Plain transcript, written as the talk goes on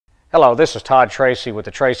Hello, this is Todd Tracy with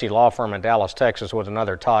the Tracy Law Firm in Dallas, Texas with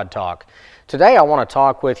another Todd Talk. Today I want to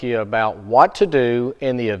talk with you about what to do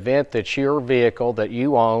in the event that your vehicle that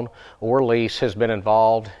you own or lease has been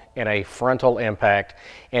involved in a frontal impact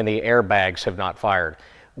and the airbags have not fired.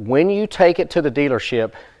 When you take it to the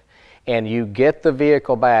dealership and you get the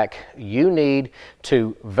vehicle back, you need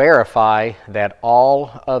to verify that all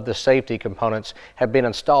of the safety components have been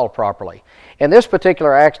installed properly. In this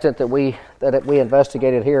particular accident that we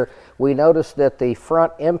investigated here, we noticed that the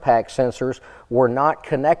front impact sensors were not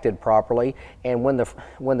connected properly, and when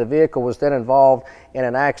the vehicle was then involved in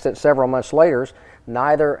an accident several months later,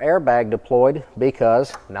 neither airbag deployed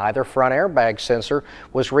because neither front airbag sensor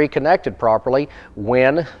was reconnected properly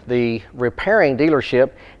when the repairing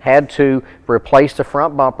dealership had to replace the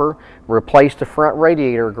front bumper, replace the front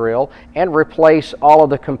radiator grille, and replace all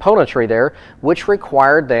of the componentry there, which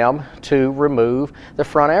required them to remove the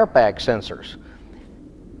front airbag sensors.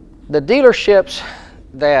 The dealerships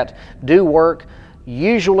that do work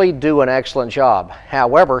usually do an excellent job.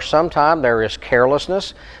 However, sometimes there is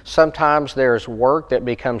carelessness, sometimes there's work that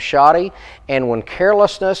becomes shoddy, and when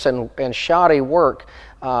carelessness and shoddy work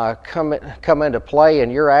come into play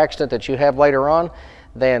in your accident that you have later on,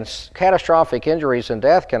 then catastrophic injuries and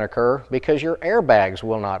death can occur because your airbags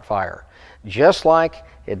will not fire, just like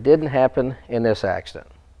it didn't happen in this accident.